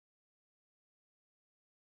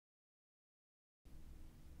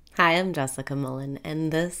Hi, I'm Jessica Mullen,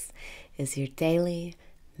 and this is your daily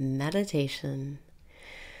meditation.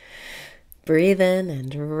 Breathe in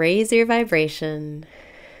and raise your vibration.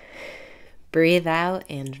 Breathe out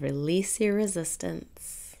and release your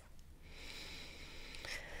resistance.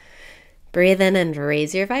 Breathe in and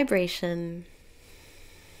raise your vibration.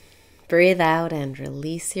 Breathe out and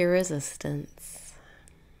release your resistance.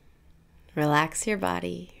 Relax your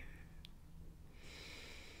body.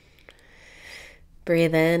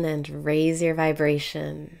 Breathe in and raise your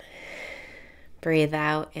vibration. Breathe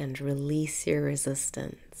out and release your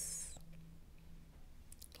resistance.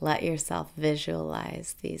 Let yourself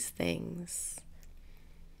visualize these things.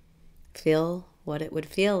 Feel what it would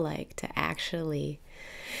feel like to actually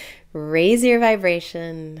raise your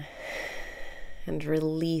vibration and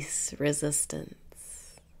release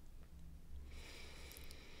resistance.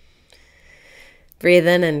 Breathe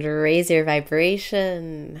in and raise your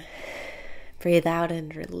vibration. Breathe out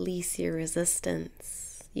and release your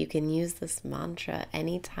resistance. You can use this mantra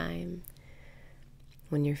anytime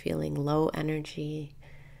when you're feeling low energy,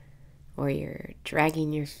 or you're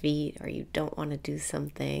dragging your feet, or you don't want to do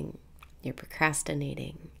something, you're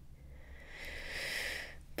procrastinating.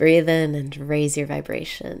 Breathe in and raise your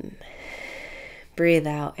vibration. Breathe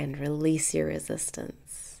out and release your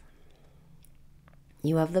resistance.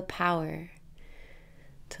 You have the power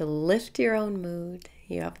to lift your own mood.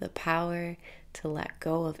 You have the power to let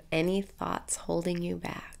go of any thoughts holding you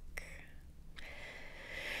back.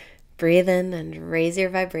 Breathe in and raise your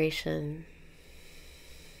vibration.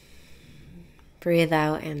 Breathe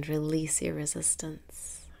out and release your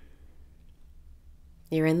resistance.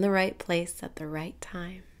 You're in the right place at the right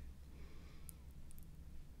time.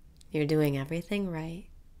 You're doing everything right.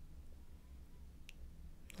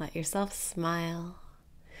 Let yourself smile.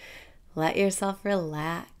 Let yourself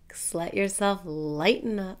relax. Let yourself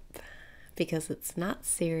lighten up, because it's not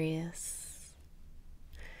serious.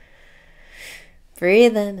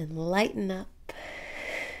 Breathe in and lighten up.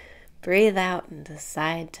 Breathe out and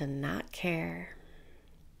decide to not care.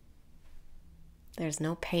 There's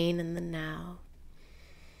no pain in the now.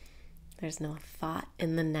 There's no thought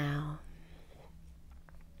in the now.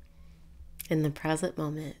 In the present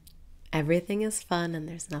moment, everything is fun and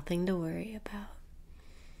there's nothing to worry about.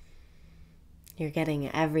 You're getting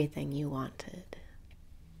everything you wanted.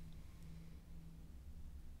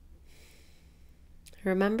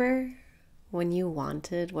 Remember when you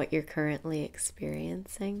wanted what you're currently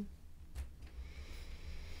experiencing?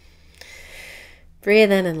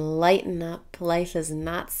 Breathe in and lighten up. Life is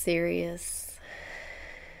not serious.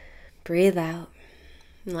 Breathe out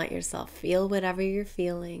and let yourself feel whatever you're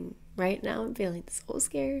feeling. Right now, I'm feeling so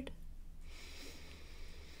scared.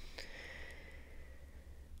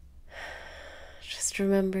 Just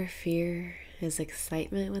remember, fear is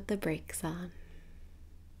excitement with the brakes on.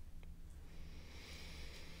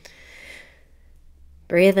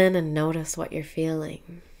 Breathe in and notice what you're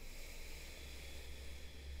feeling.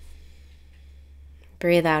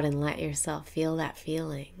 Breathe out and let yourself feel that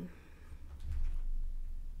feeling.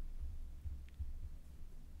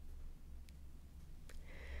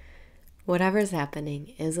 Whatever's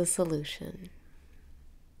happening is a solution.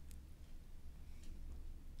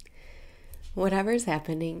 Whatever's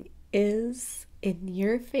happening is in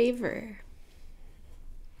your favor.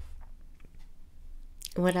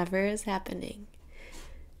 Whatever is happening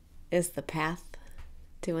is the path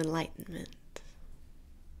to enlightenment.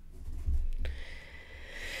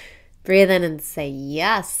 Breathe in and say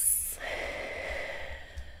yes.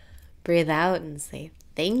 Breathe out and say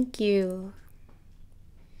thank you.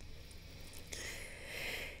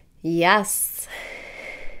 Yes.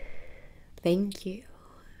 Thank you.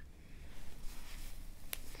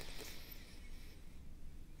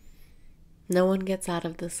 No one gets out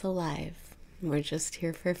of this alive. We're just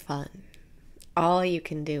here for fun. All you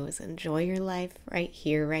can do is enjoy your life right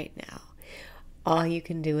here, right now. All you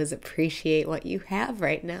can do is appreciate what you have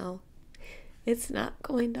right now. It's not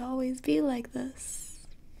going to always be like this.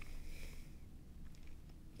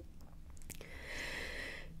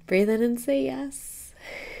 Breathe in and say yes.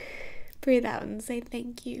 Breathe out and say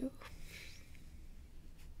thank you.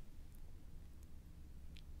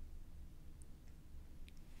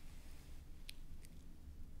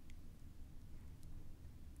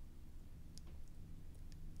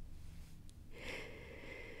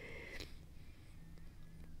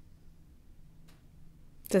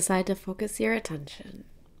 Decide to focus your attention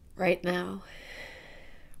right now.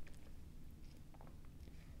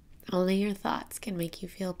 Only your thoughts can make you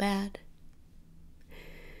feel bad.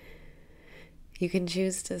 You can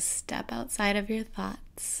choose to step outside of your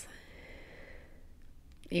thoughts.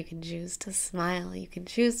 You can choose to smile. You can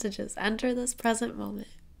choose to just enter this present moment.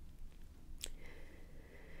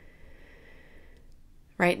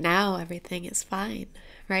 Right now, everything is fine.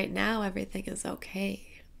 Right now, everything is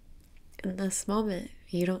okay. In this moment,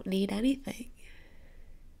 you don't need anything.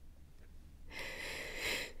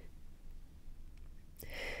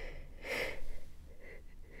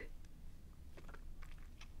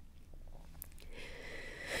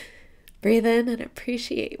 Breathe in and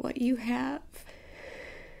appreciate what you have.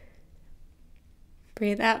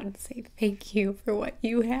 Breathe out and say thank you for what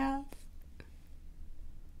you have.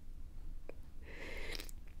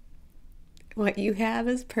 What you have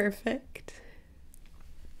is perfect.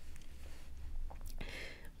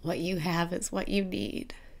 What you have is what you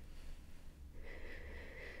need.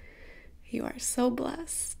 You are so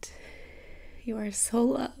blessed. You are so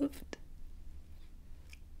loved.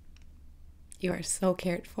 You are so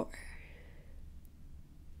cared for.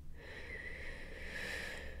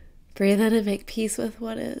 Breathe in and make peace with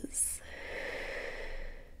what is.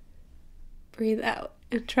 Breathe out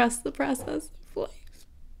and trust the process of life.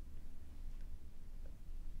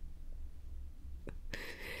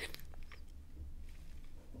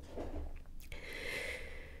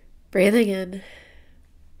 Breathing in.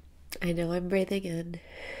 I know I'm breathing in.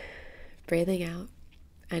 Breathing out.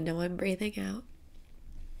 I know I'm breathing out.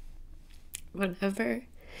 Whenever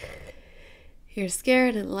you're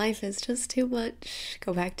scared and life is just too much,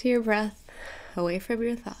 go back to your breath, away from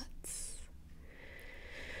your thoughts.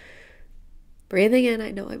 Breathing in,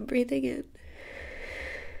 I know I'm breathing in.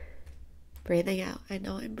 Breathing out, I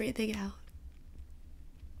know I'm breathing out.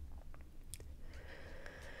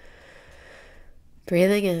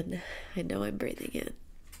 Breathing in, I know I'm breathing in.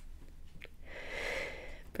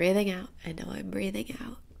 Breathing out, I know I'm breathing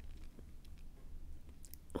out.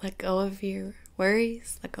 Let go of your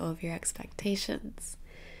worries, let go of your expectations,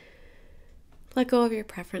 let go of your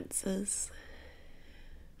preferences.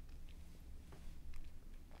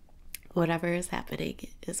 Whatever is happening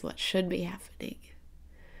is what should be happening.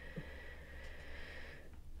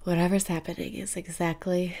 Whatever's happening is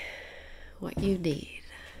exactly what you need.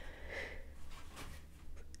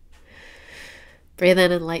 Breathe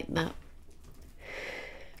in and lighten up.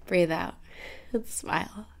 Breathe out and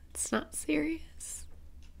smile. It's not serious.